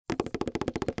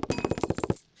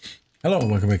Hello,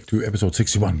 welcome back to episode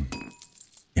 61.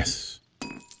 Yes.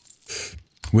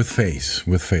 With face,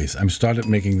 with face. I'm started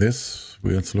making this.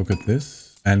 Let's look at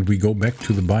this. And we go back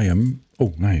to the biome.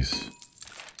 Oh, nice.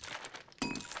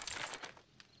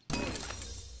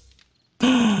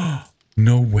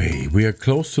 No way. We are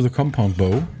close to the compound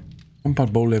bow.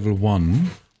 Compound bow level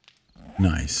 1.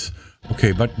 Nice.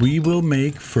 Okay, but we will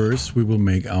make first, we will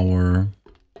make our...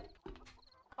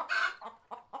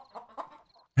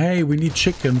 Hey, we need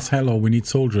chickens. Hello, we need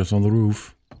soldiers on the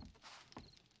roof. I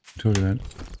told you that.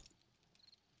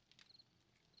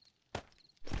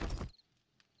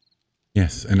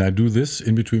 Yes, and I do this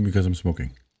in between because I'm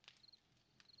smoking.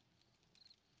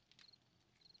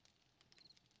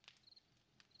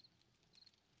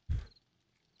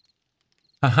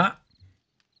 Haha.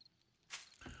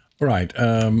 All right,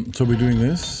 so we're doing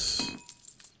this.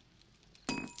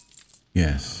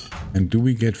 Yes. And do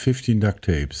we get 15 duct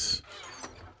tapes?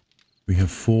 We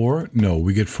have 4. No,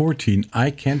 we get 14.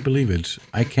 I can't believe it.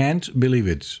 I can't believe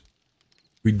it.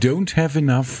 We don't have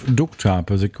enough duct tape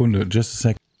per Sekunde. Just a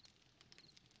sec.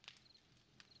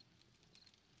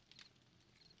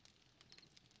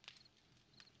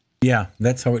 Yeah,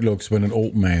 that's how it looks when an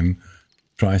old man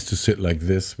tries to sit like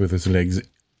this with his legs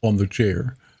on the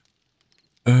chair.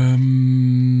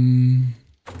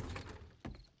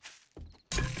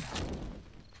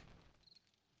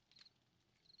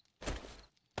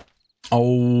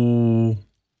 Oh,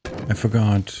 I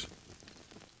forgot.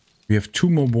 We have 2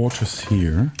 more waters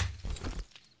here.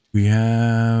 We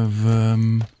have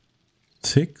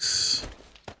 6,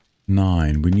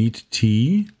 9. We need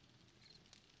tea.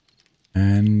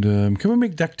 And can we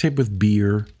make duct tape with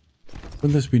beer?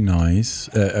 Wouldn't this be nice?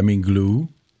 I mean glue.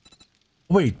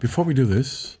 Wait, before we do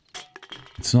this,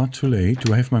 it's not too late.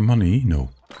 Do I have my money?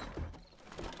 No.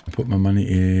 I put my money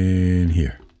in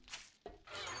here.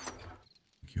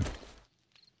 Thank you.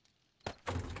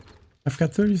 I've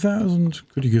got 30,000.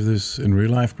 Could you give this in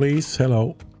real life, please?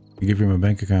 Hello. I give you my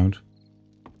bank account.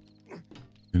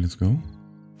 Okay, let's go.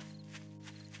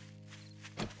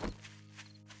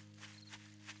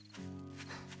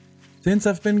 Since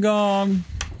I've been gone.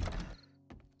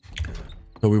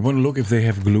 So we want to look if they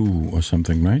have glue or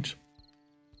something, right?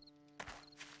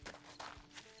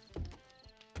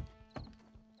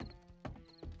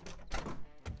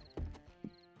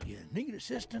 You need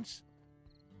assistance?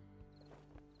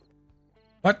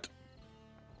 What?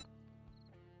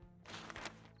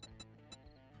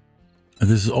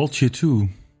 This is all tier 2.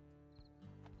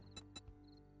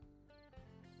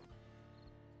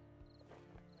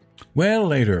 Well,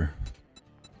 later.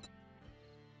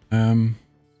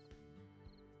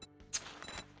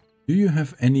 Do you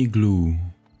have any glue?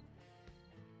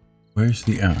 Where's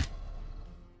the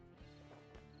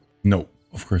No,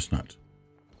 of course not.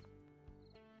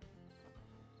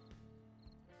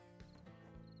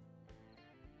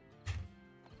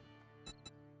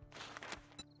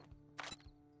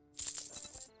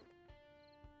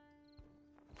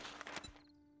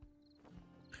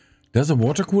 Does a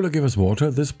water cooler give us water?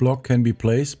 This block can be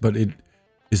placed, but it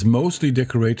is mostly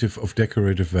decorative of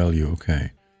decorative value.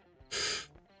 Okay.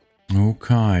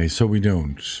 Okay, so we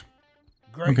don't.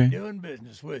 Great okay. Doing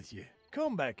business with you.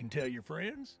 Come back and tell your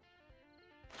friends.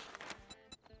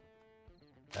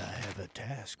 I have a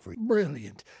task for you.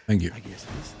 Brilliant. Thank you. I guess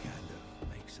this kind of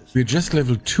makes us... We're just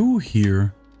level 2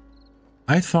 here.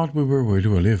 I thought we were... Where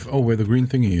do I live? Oh, where the green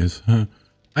thingy is. Huh.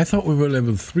 I thought we were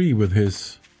level 3 with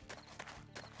his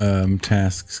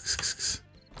tasks.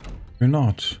 We're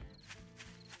not.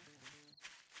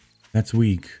 That's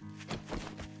weak.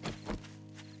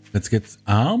 Let's get...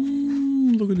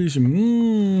 look at this.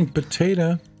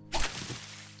 Potato.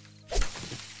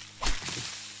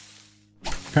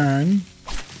 Corn.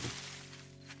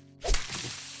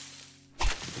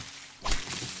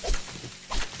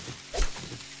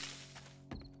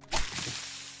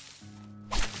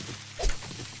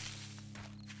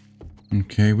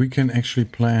 Okay, we can actually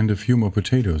plant a few more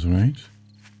potatoes, right?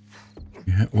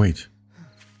 Wait.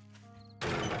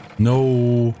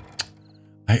 No.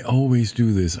 I always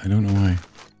do this. I don't know why.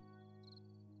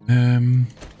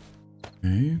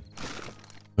 Okay.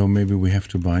 So maybe we have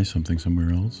to buy something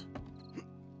somewhere else.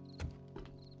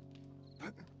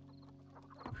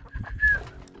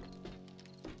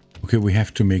 Okay, we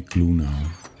have to make glue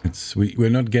now. We're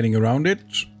not getting around it.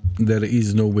 There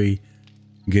is no way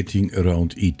getting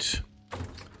around it.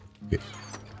 Okay.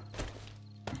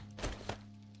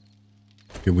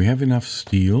 Okay, we have enough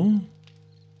steel.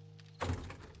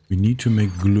 We need to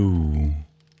make glue.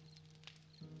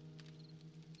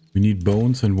 We need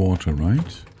bones and water,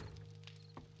 right?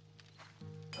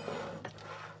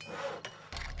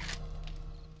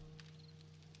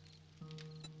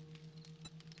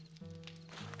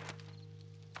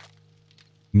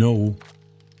 No.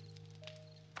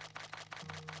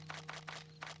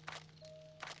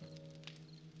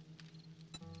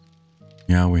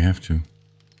 Yeah, we have to.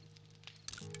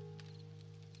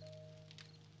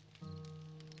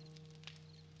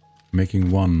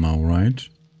 Making one now, right?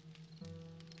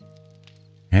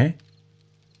 Huh?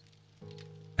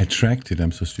 I tracked it,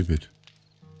 I'm so stupid.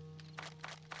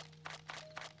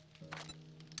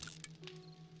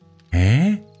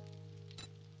 Huh?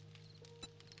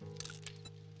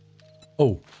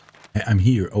 Oh, I'm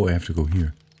here. Oh, I have to go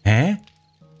here. Huh?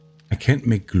 I can't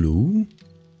make glue?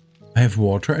 I have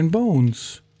water and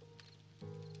bones.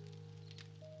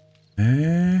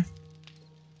 Eh?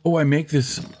 Oh, I make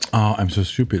this... Oh, I'm so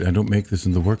stupid. I don't make this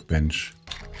in the workbench.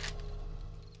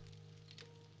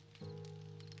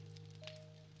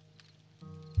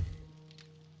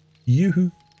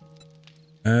 Yoo-hoo.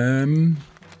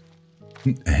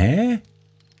 Eh?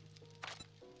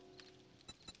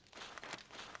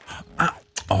 Ah,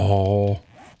 oh.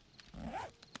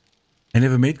 I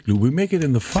never made glue. We make it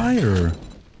in the fire.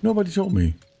 Nobody told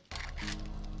me.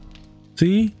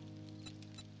 See?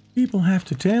 People have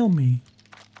to tell me.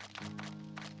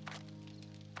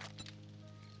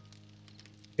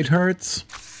 It hurts.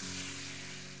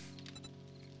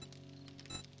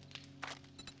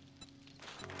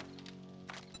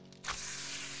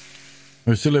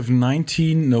 We still have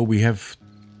 19. No, we have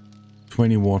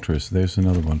 20 waters. There's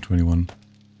another one. 21.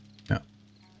 Yeah.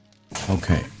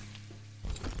 Okay.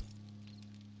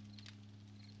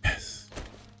 Yes.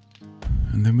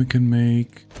 And then we can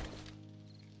make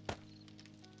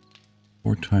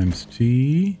 4 times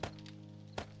T.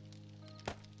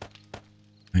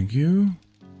 Thank you.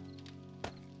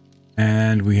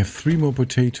 And we have 3 more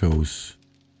potatoes.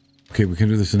 Okay, we can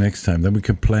do this the next time. Then we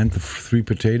can plant the 3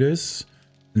 potatoes.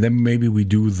 And then maybe we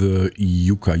do the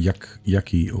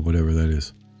yucky, or whatever that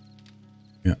is.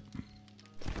 Yeah.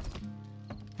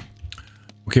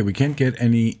 Okay, we can't get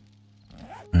any...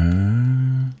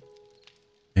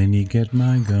 get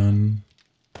my gun.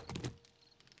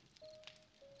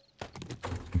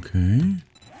 Okay.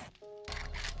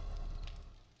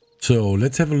 So,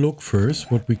 let's have a look first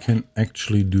what we can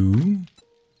actually do.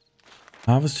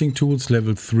 Harvesting tools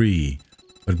level 3.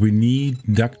 But we need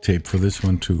duct tape for this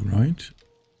one too, right?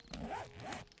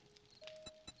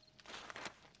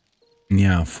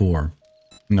 Yeah, 4.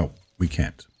 No, we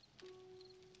can't.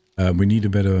 We need a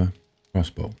better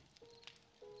crossbow.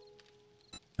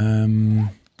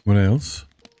 What else?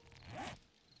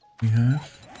 We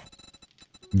have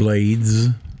blades.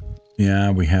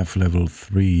 Yeah, we have level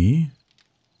 3.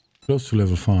 Close to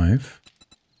level 5.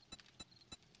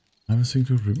 Harvesting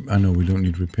tools. I know we don't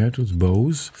need repair tools.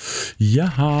 Bows.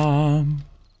 Yeah.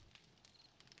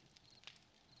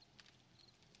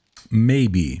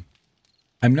 Maybe.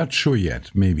 I'm not sure yet.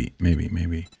 Maybe.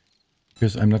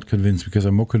 Because I'm not convinced. Because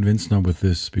I'm more convinced now with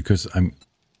this. Because I'm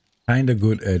kind of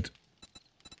good at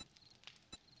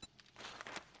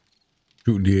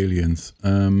shooting the aliens.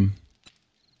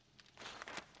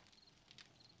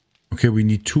 Okay, we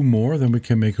need 2 more. Then we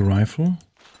can make a rifle.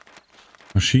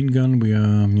 Machine gun. We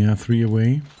are, yeah, 3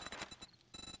 away.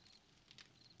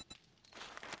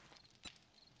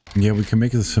 Yeah, we can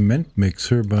make a cement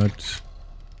mixer, but...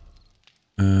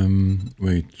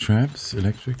 wait, traps,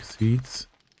 electric, seeds,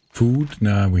 food.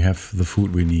 Nah, we have the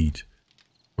food we need.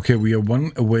 Okay, we are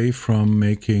 1 away from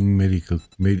making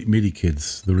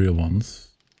medikits, the real ones.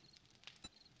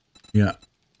 Yeah.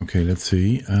 Okay, let's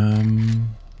see.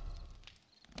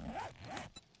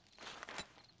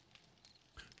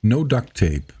 No duct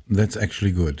tape. That's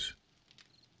actually good.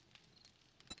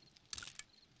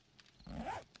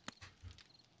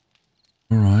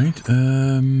 All right.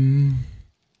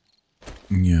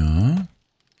 Yeah.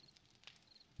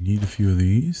 Need a few of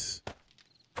these.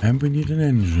 And we need an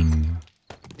engine.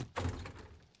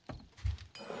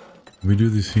 We do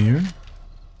this here.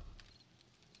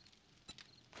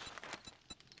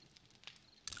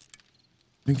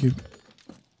 Thank you.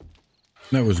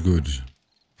 That was good.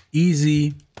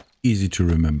 Easy to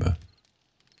remember.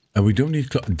 We don't need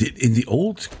cloth. In the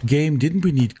old game, didn't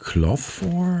we need cloth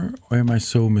for? Or am I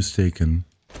so mistaken?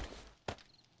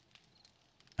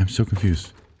 I'm so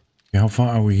confused. Okay, how far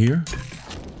are we here?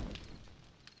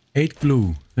 8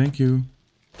 glue. Thank you.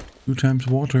 2 times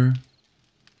water.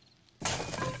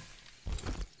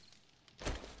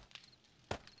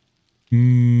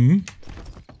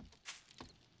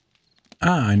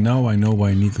 Ah, now I know why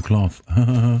I need the cloth.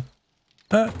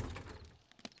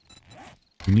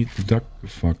 We need the duck.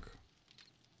 Fuck.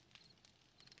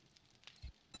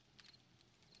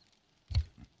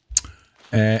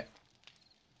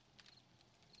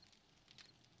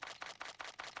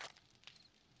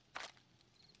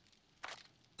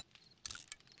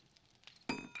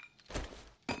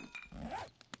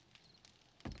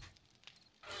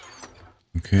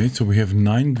 Okay, so we have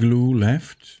 9 glue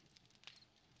left,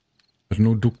 but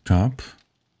no duct tape.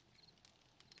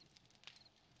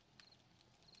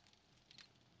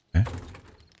 Okay.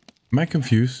 Am I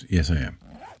confused? Yes, I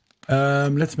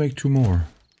am. Let's make 2 more.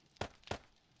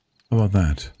 How about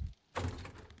that?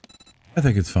 I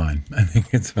think it's fine. I think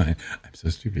it's fine. I'm so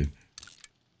stupid.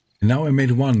 And now I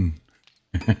made 1.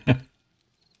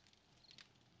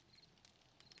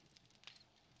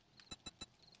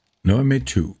 No, I made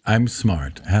 2. I'm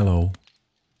smart. Hello.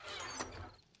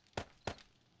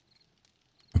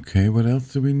 Okay, what else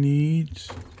do we need?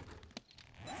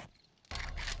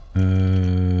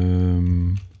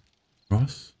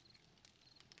 Cross?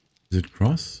 Is it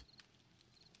cross?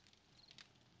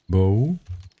 Bow?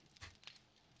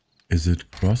 Is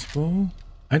it crossbow?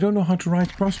 I don't know how to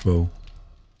write crossbow.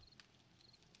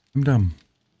 I'm dumb.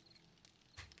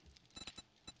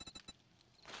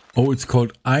 Oh, it's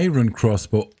called iron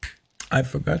crossbow. I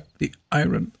forgot the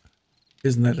iron.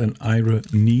 Isn't that an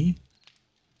irony?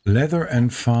 Leather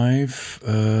and 5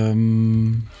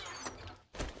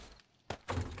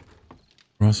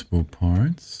 crossbow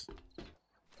parts.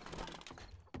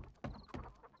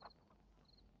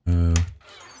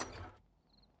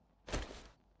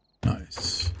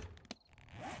 Nice.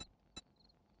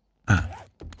 Ah.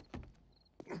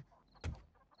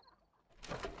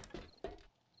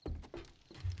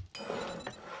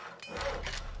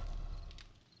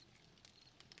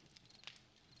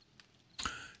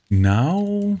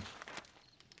 Now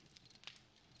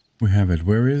we have it.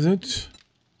 Where is it?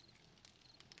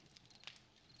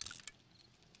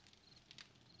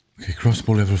 Okay,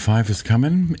 crossbow level 5 is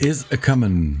coming. Is a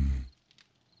coming.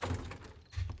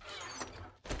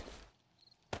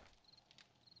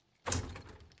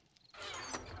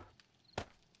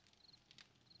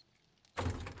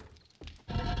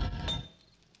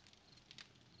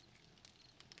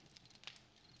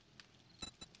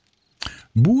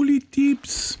 Bully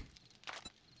tips.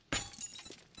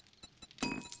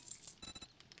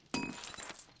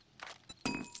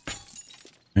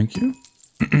 Thank you.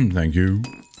 Thank you.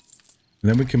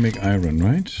 Then we can make iron,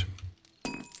 right?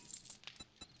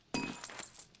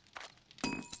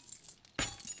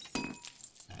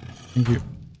 Thank you.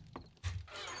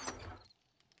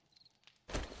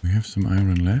 We have some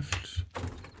iron left.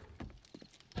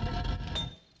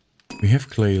 We have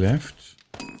clay left.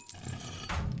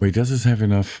 Wait, does this have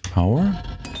enough power?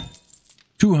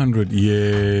 200.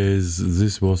 Yes,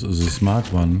 this was the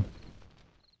smart one.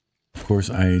 Of course,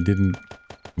 I didn't.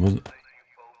 Wasn't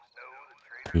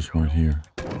too smart here.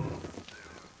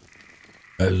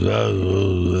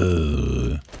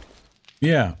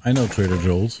 Yeah, I know Trader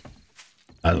Joel's.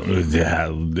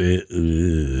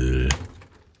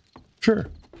 Sure,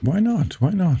 why not? Why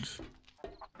not?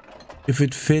 If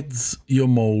it fits your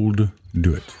mold,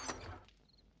 do it.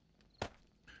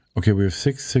 Okay, we have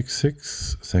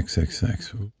 666,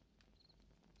 666.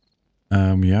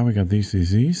 Yeah, we got these.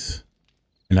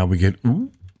 And now we get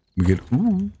ooh. We get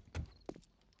ooh.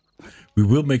 We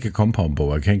will make a compound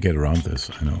bow. I can't get around this,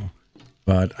 I know.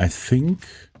 But I think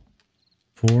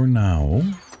for now,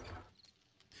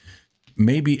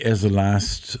 maybe as a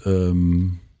last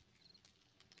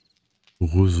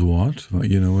resort,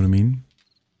 you know what I mean?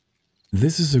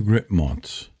 This is a grip mod.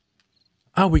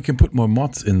 Ah, we can put more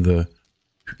mods in the...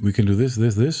 We can do this,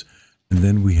 and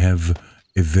then we have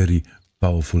a very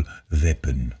powerful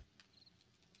weapon.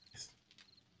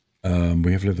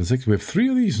 We have level 6. We have 3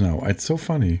 of these now. It's so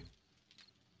funny.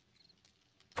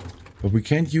 But we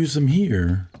can't use them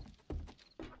here.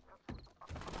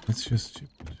 That's just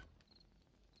stupid.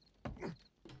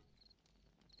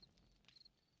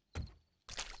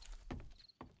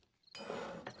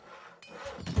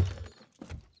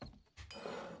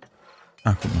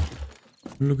 Ah, guck mal.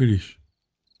 Look at this.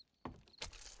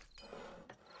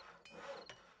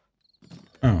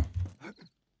 Oh.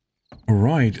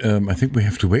 Alright, I think we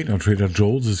have to wait now. Trader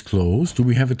Joel's is closed. Do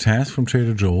we have a task from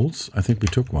Trader Joel's? I think we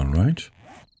took one, right?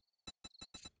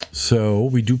 So,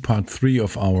 we do part 3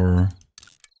 of our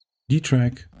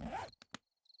D-track.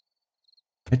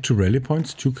 Head to rally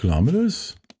points, 2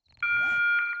 kilometers.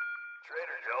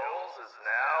 Trader Joel's is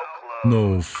now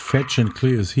closed. No, fetch and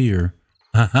clear is here.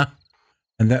 Haha.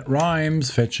 And that rhymes.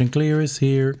 Fetch and clear is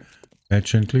here.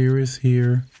 Fetch and clear is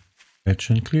here. Fetch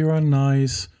and clear are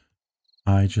nice.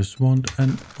 I just want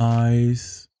an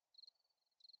ice.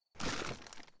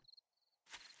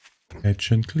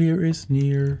 Fetch and clear is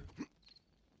near.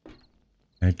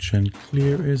 Fetch and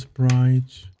clear is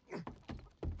bright.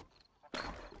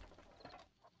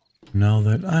 Now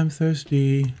that I'm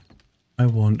thirsty, I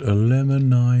want a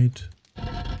lemonade.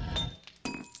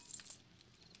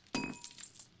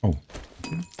 Oh.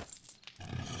 Okay.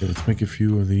 Let's make a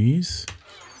few of these.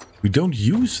 We don't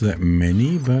use that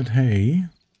many, but hey.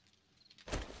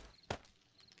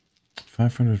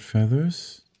 500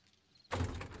 feathers.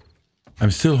 I'm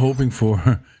still hoping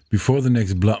for, before the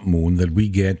next blood moon, that we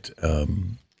get a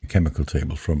chemical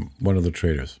table from one of the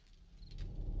traders.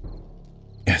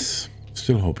 Yes,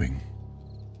 still hoping.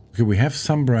 Okay, we have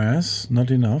some brass. Not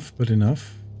enough, but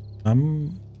enough.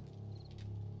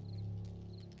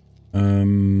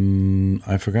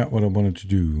 I forgot what I wanted to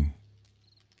do.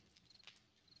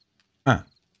 Ah.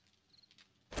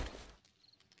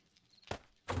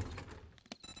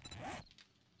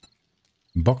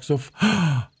 Box of...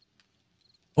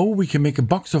 Oh, we can make a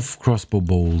box of crossbow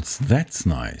bolts. That's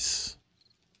nice.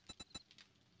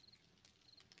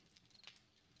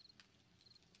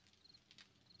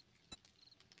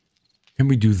 Can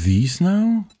we do these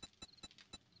now?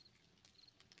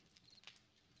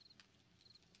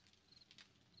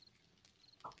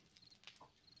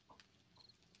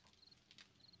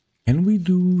 Can we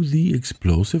do the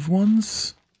explosive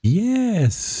ones?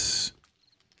 Yes.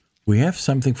 We have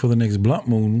something for the next blood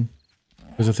moon.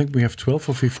 Because I think we have 12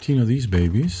 or 15 of these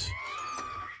babies.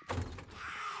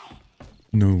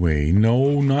 No way.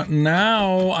 No, not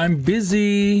now. I'm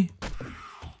busy.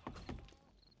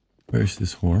 Where's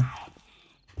this whore?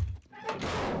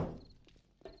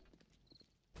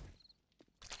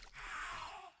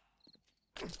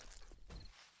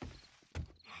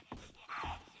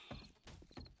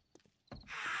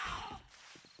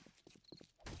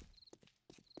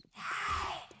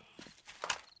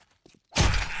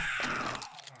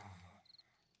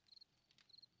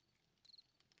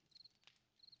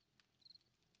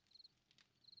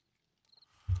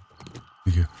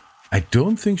 I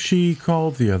don't think she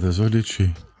called the others, or did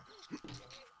she?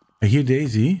 I hear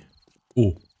Daisy.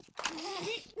 Oh.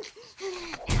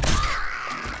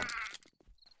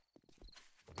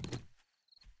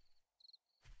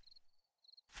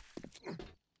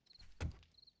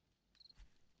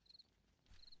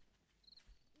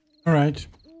 All right.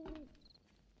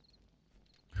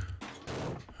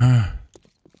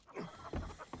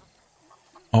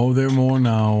 Oh, there are more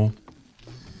now.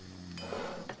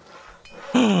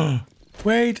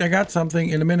 Wait, I got something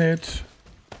in a minute.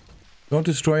 Don't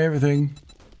destroy everything.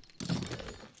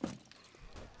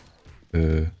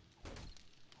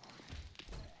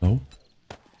 No?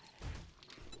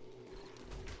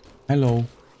 Hello.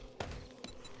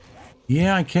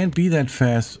 Yeah, I can't be that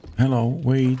fast. Hello,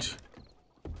 wait.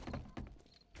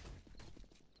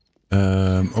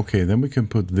 Okay, then we can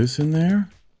put this in there.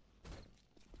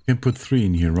 We can put 3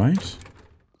 in here, right?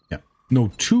 Yeah.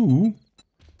 No, 2.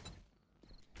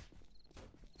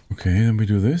 Okay, then we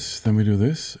do this, then we do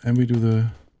this, and we do the...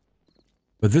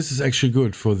 But this is actually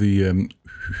good for the...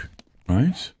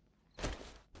 right?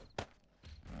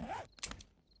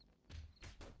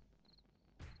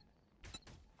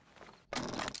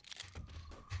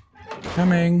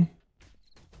 Coming!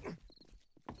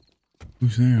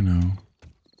 Who's there now?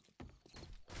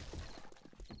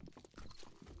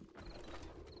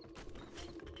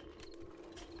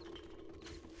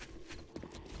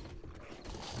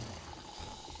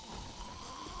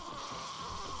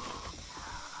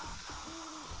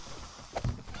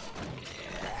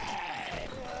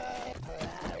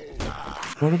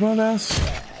 What about us?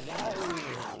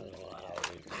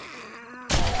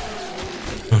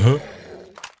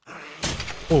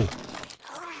 Oh.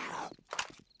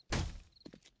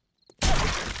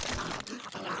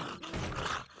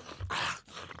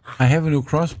 I have a new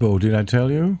crossbow, did I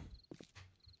tell you?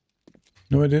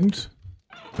 No, I didn't?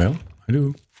 Well, I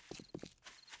do.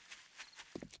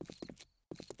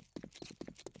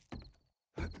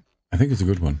 I think it's a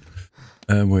good one.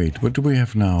 Wait, what do we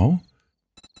have now?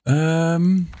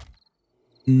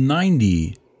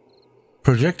 90.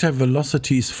 Projectile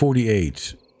velocity is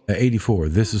 48. 84.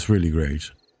 This is really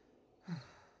great.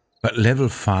 But level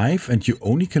 5 and you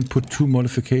only can put 2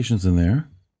 modifications in there.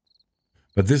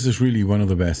 But this is really one of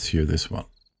the best here, this one.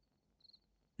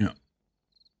 Yeah.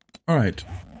 Alright.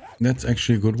 That's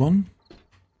actually a good one.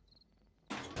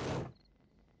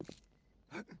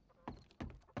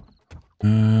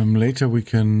 Later we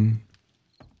can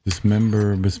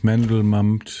dismantle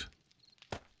mumped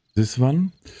this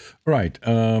one. Right,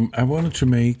 I wanted to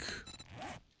make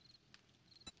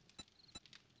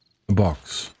a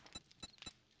box.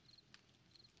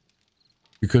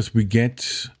 Because we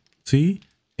get, see,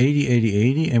 80, 80,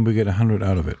 80, and we get 100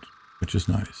 out of it, which is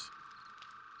nice.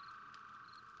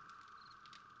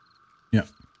 Yeah.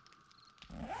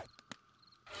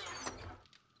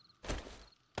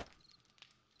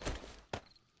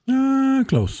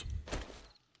 Close.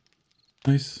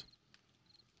 Nice.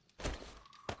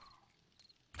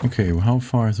 Okay, well, how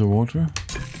far is the water?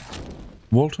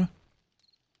 Water?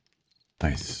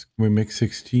 Nice. We make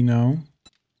 60 now.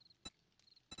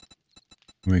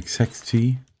 We make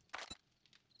 60.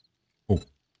 Oh.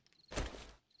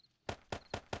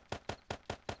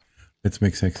 Let's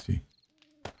make 60.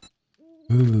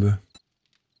 Ugh.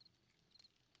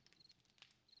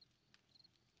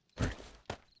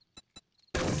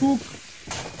 Oop.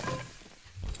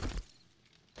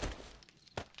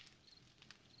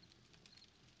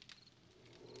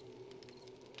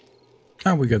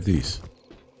 Ah, we got these.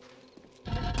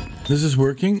 This is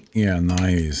working? Yeah,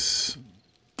 nice.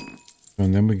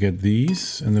 And then we get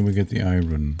these, and then we get the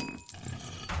iron.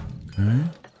 Okay.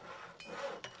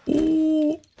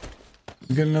 Oh!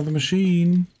 We get another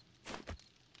machine.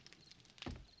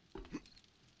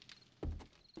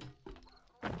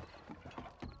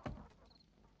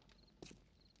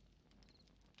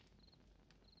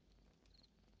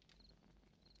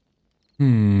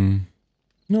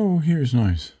 No, here is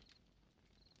nice.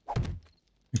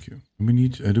 Thank you. We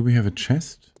need. Do we have a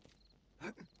chest?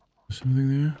 Or something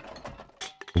there?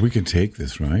 We can take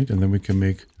this, right? And then we can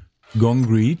make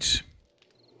concrete.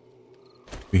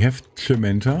 We have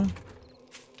Cementa.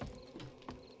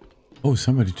 Oh,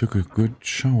 somebody took a good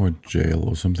shower gel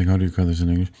or something. How do you call this in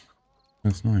English?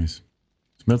 That's nice.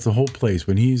 Smells the whole place.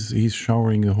 When he's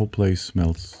showering, the whole place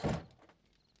smells.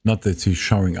 Not that he's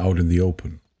showering out in the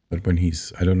open, but when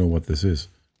he's... I don't know what this is.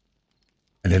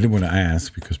 And I didn't want to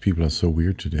ask because people are so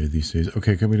weird today these days.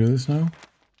 Okay, can we do this now?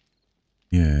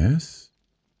 Yes.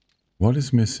 What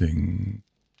is missing?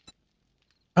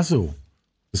 Also,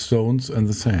 the stones and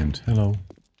the sand. Hello.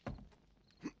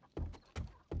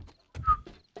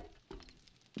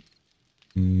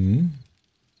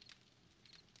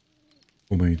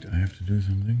 Oh wait, I have to do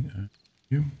something.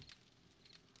 You.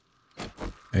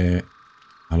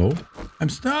 Hello? I'm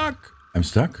stuck! I'm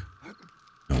stuck?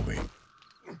 No way.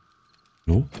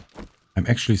 No? I'm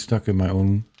actually stuck in my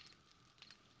own...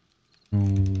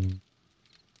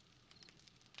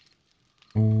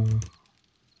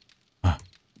 Ah.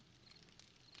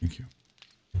 Thank you.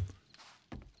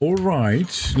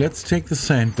 Alright, let's take the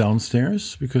sand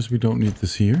downstairs, because we don't need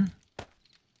this here.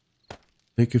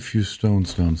 Take a few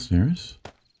stones downstairs.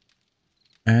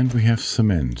 And we have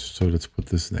cement, so let's put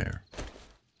this there.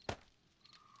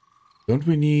 Don't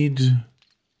we need...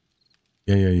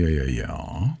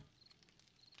 Yeah.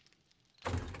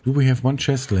 Do we have one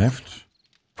chest left?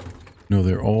 No,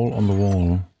 they're all on the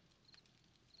wall.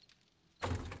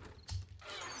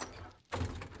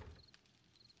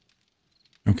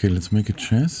 Okay, let's make a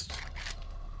chest.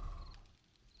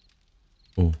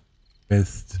 Oh,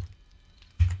 best.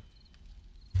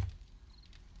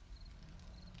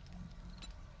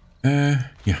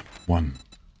 Yeah, one.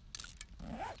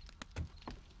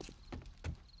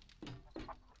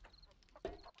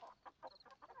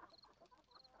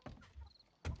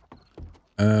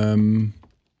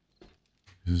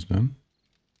 This is done.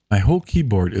 My whole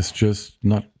keyboard is just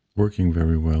not working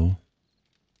very well.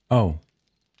 Oh.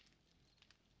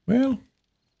 Well.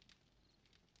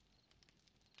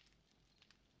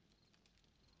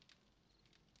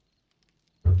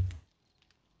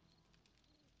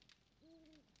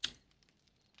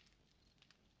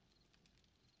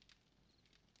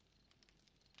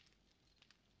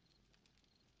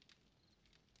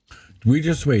 We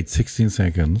just wait 16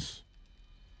 seconds.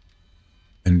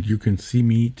 And you can see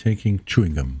me taking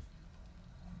chewing gum.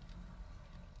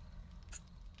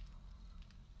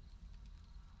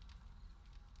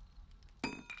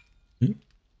 Hmm?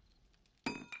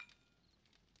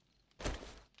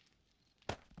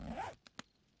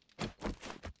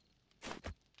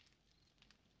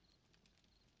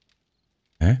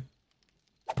 Eh?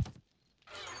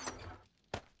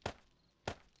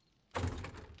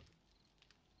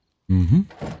 Mm-hmm.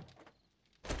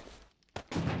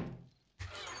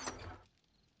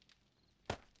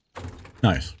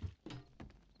 Nice.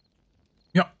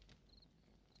 Yeah.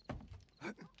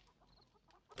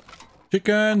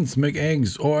 Chickens, make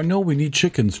eggs. Oh, no, we need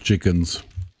chickens.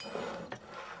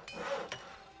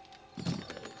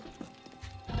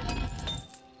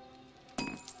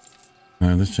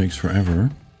 This takes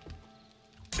forever.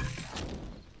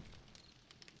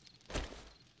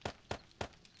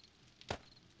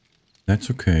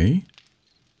 That's okay.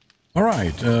 All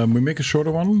right, we make a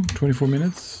shorter one, 24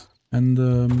 minutes.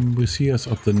 And we'll see us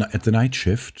at the night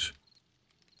shift.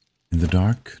 In the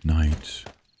dark night.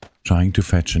 Trying to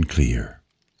fetch and clear.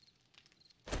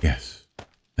 Yes,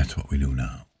 that's what we do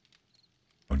now.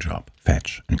 Our job,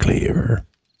 fetch and clear.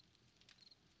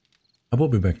 I will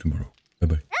be back tomorrow.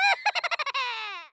 Bye-bye.